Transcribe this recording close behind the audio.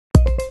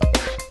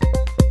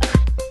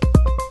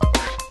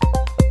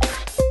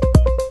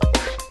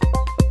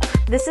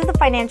This is the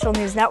Financial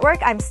News Network.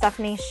 I'm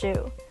Stephanie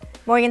Hsu.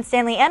 Morgan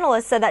Stanley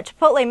analysts said that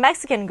Chipotle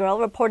Mexican Grill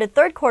reported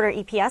third quarter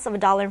EPS of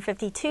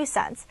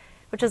 $1.52,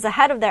 which was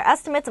ahead of their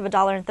estimates of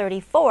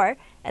 $1.34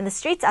 and the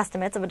street's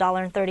estimates of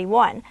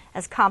 $1.31,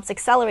 as comps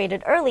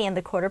accelerated early in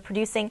the quarter,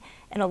 producing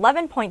an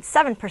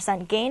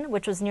 11.7% gain,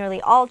 which was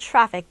nearly all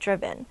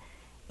traffic-driven.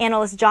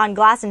 Analysts John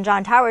Glass and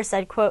John Towers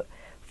said, quote,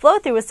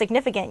 "Flow-through was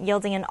significant,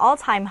 yielding an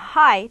all-time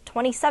high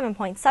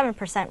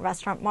 27.7%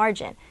 restaurant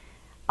margin,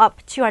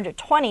 up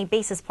 220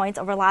 basis points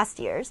over last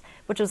year's,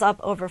 which was up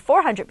over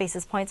 400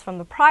 basis points from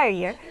the prior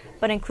year,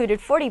 but included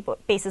 40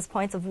 basis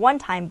points of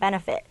one-time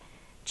benefit.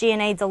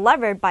 G&A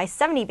delevered by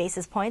 70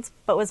 basis points,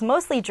 but was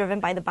mostly driven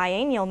by the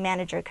biennial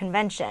manager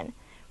convention.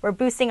 We're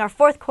boosting our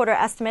fourth quarter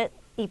estimate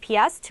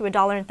EPS to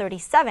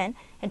 $1.37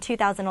 and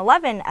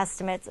 2011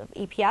 estimates of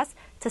EPS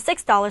to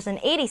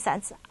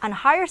 $6.80 on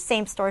higher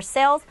same-store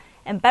sales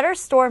and better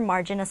store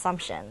margin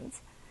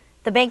assumptions."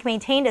 The bank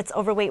maintained its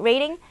overweight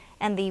rating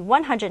and the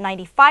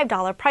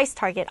 $195 price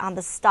target on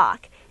the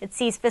stock. It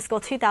sees fiscal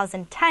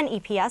 2010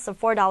 EPS of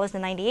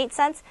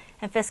 $4.98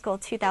 and fiscal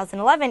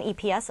 2011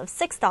 EPS of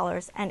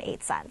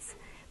 $6.08.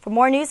 For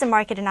more news and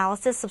market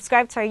analysis,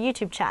 subscribe to our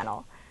YouTube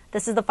channel.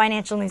 This is the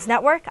Financial News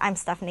Network. I'm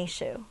Stephanie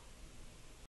Hsu.